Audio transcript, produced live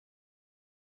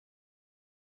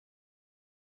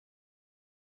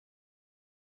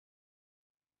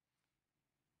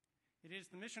It is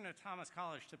the mission of Thomas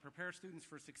College to prepare students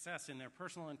for success in their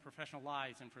personal and professional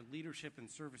lives and for leadership and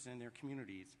service in their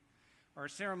communities. Our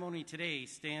ceremony today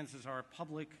stands as our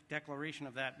public declaration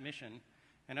of that mission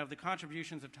and of the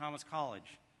contributions of Thomas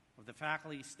College, of the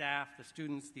faculty, staff, the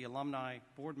students, the alumni,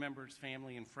 board members,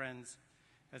 family, and friends,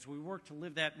 as we work to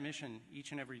live that mission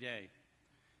each and every day.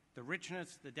 The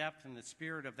richness, the depth, and the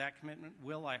spirit of that commitment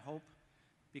will, I hope,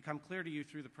 become clear to you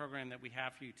through the program that we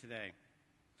have for you today.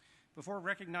 Before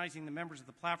recognizing the members of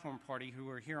the platform party who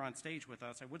are here on stage with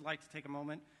us, I would like to take a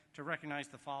moment to recognize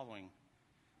the following.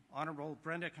 Honorable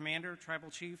Brenda Commander, Tribal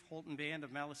Chief, Holton Band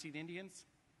of Maliseet Indians.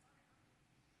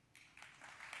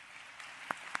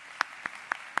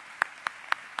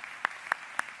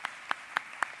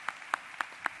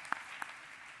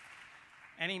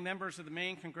 Any members of the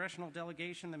Maine Congressional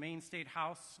Delegation, the Maine State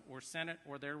House or Senate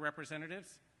or their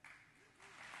representatives.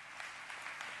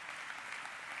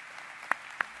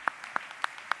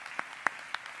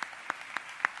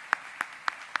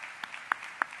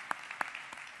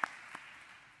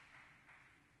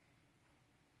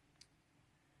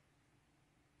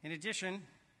 In addition,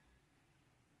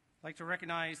 I'd like to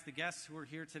recognize the guests who are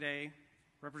here today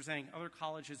representing other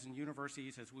colleges and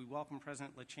universities as we welcome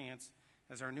President Lachance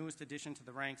as our newest addition to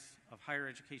the ranks of higher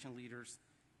education leaders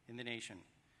in the nation.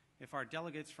 If our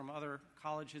delegates from other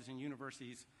colleges and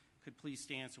universities could please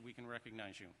stand so we can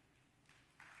recognize you.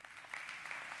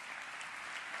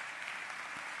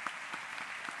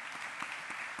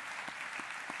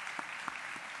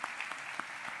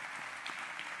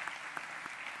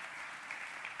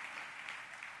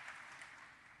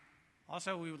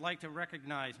 Also, we would like to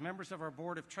recognize members of our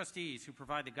Board of Trustees who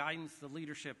provide the guidance, the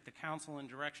leadership, the counsel, and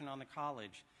direction on the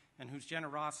college, and whose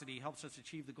generosity helps us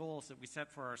achieve the goals that we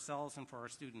set for ourselves and for our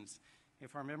students.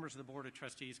 If our members of the Board of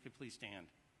Trustees could please stand.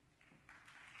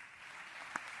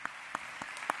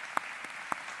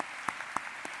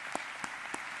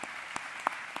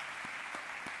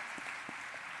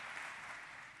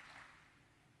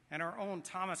 And our own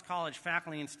Thomas College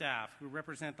faculty and staff who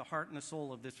represent the heart and the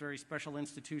soul of this very special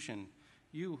institution,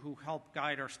 you who help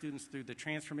guide our students through the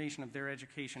transformation of their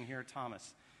education here at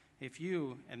Thomas. If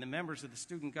you and the members of the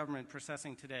student government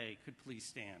processing today could please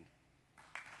stand.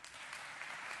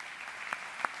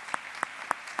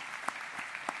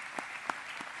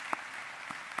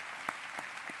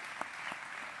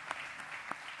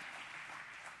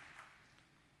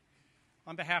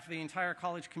 On behalf of the entire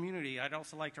college community, I'd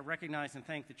also like to recognize and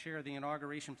thank the chair of the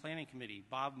Inauguration Planning Committee,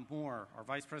 Bob Moore, our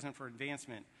Vice President for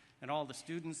Advancement, and all the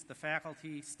students, the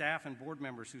faculty, staff, and board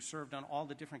members who served on all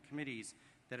the different committees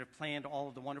that have planned all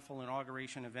of the wonderful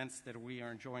inauguration events that we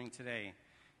are enjoying today.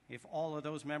 If all of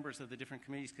those members of the different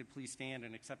committees could please stand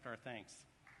and accept our thanks.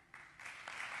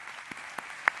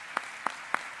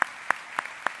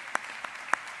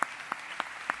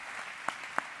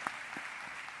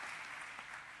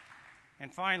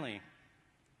 And finally,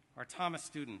 our Thomas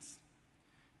students.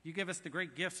 You give us the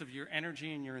great gifts of your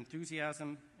energy and your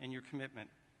enthusiasm and your commitment.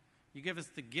 You give us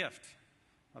the gift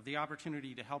of the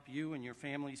opportunity to help you and your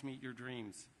families meet your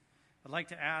dreams. I'd like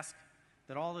to ask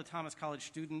that all the Thomas College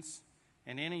students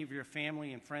and any of your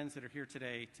family and friends that are here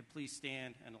today to please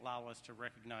stand and allow us to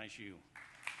recognize you.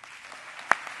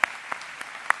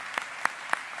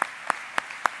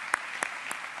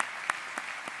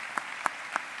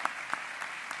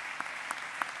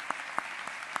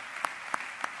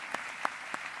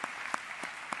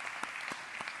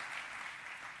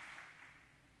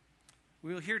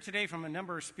 We will hear today from a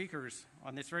number of speakers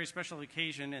on this very special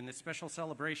occasion and this special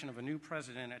celebration of a new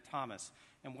president at Thomas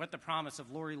and what the promise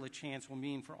of Laurie Lachance will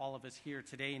mean for all of us here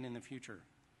today and in the future.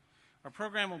 Our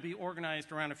program will be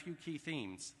organized around a few key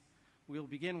themes. We will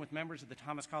begin with members of the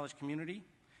Thomas College community.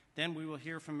 Then we will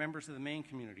hear from members of the Maine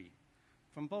community.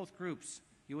 From both groups,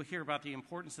 you will hear about the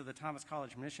importance of the Thomas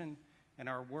College mission and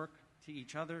our work to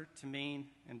each other, to Maine,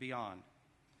 and beyond.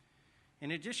 In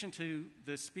addition to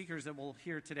the speakers that we'll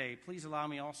hear today, please allow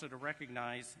me also to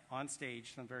recognize on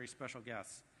stage some very special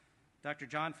guests. Dr.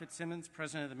 John Fitzsimmons,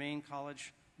 President of the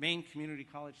Maine Community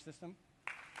College System.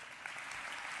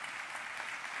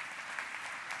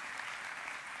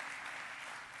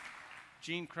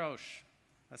 Jean Croce,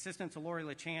 Assistant to Laurie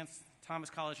Lachance, Thomas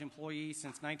College employee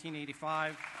since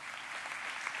 1985.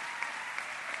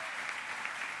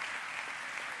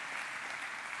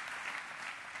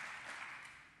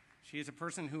 She is a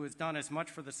person who has done as much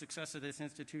for the success of this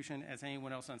institution as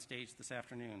anyone else on stage this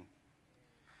afternoon.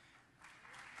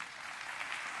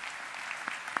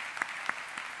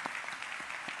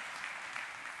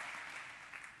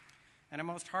 And a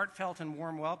most heartfelt and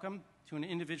warm welcome to an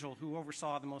individual who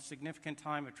oversaw the most significant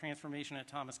time of transformation at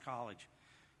Thomas College,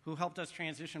 who helped us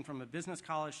transition from a business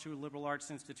college to a liberal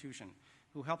arts institution,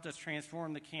 who helped us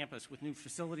transform the campus with new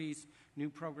facilities, new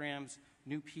programs,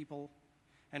 new people,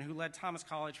 and who led Thomas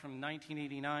College from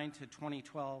 1989 to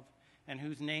 2012, and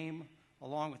whose name,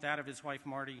 along with that of his wife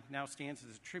Marty, now stands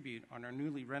as a tribute on our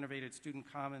newly renovated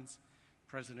Student Commons,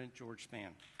 President George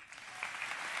Spann.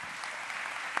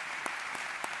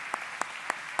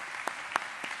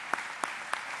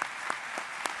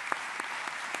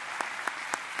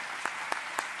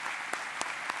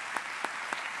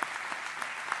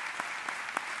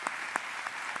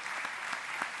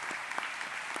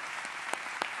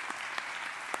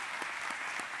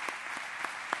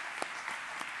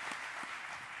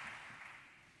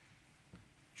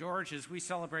 George, as we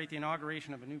celebrate the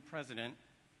inauguration of a new president,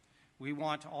 we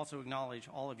want to also acknowledge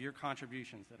all of your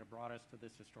contributions that have brought us to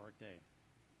this historic day.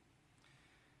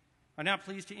 I'm now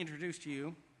pleased to introduce to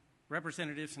you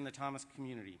representatives from the Thomas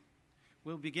community.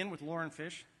 We'll begin with Lauren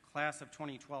Fish, class of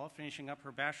 2012, finishing up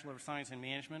her Bachelor of Science in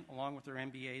Management along with her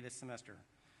M.B.A. this semester.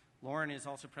 Lauren is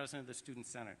also president of the Student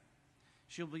Senate.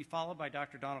 She'll be followed by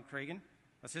Dr. Donald Cragen,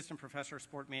 Assistant Professor of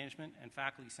Sport Management and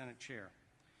Faculty Senate Chair.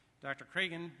 Dr.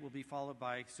 Cragen will be followed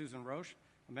by Susan Roche,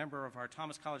 a member of our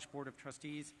Thomas College Board of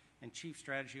Trustees and Chief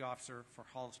Strategy Officer for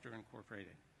Hollister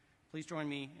Incorporated. Please join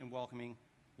me in welcoming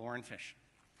Lauren Fish.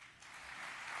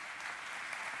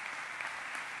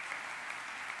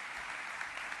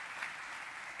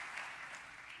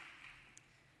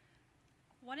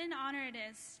 What an honor it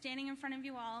is, standing in front of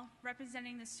you all,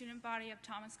 representing the student body of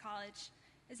Thomas College.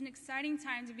 It's an exciting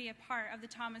time to be a part of the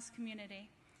Thomas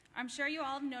community. I'm sure you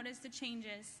all have noticed the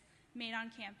changes made on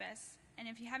campus, and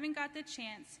if you haven't got the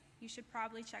chance, you should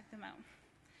probably check them out.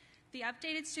 The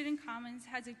updated Student Commons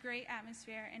has a great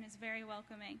atmosphere and is very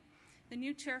welcoming. The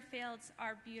new turf fields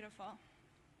are beautiful.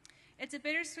 It's a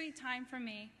bittersweet time for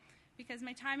me because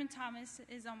my time in Thomas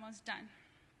is almost done.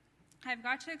 I've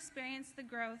got to experience the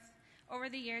growth over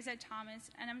the years at Thomas,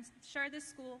 and I'm sure this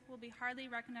school will be hardly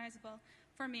recognizable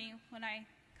for me when I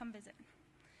come visit.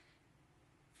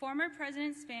 Former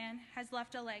President Spann has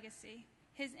left a legacy.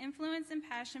 His influence and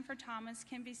passion for Thomas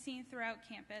can be seen throughout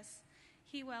campus.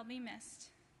 He will be missed.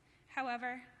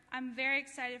 However, I'm very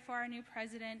excited for our new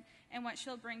president and what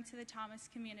she'll bring to the Thomas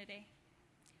community.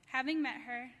 Having met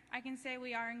her, I can say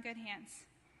we are in good hands.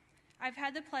 I've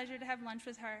had the pleasure to have lunch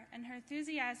with her, and her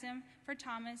enthusiasm for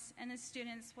Thomas and the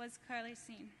students was clearly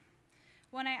seen.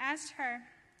 When I asked her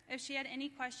if she had any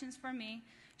questions for me,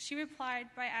 she replied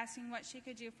by asking what she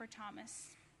could do for Thomas.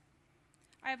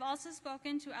 I have also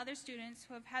spoken to other students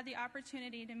who have had the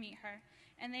opportunity to meet her,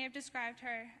 and they have described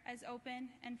her as open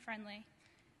and friendly.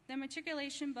 The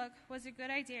matriculation book was a good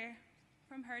idea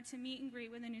from her to meet and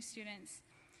greet with the new students.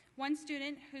 One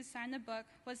student who signed the book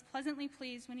was pleasantly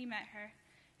pleased when he met her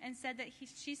and said that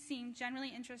she seemed generally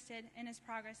interested in his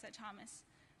progress at Thomas.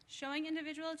 Showing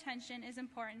individual attention is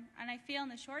important, and I feel in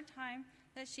the short time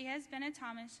that she has been at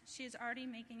Thomas, she is already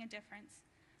making a difference.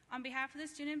 On behalf of the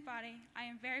student body, I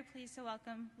am very pleased to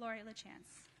welcome Laurie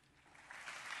Lachance.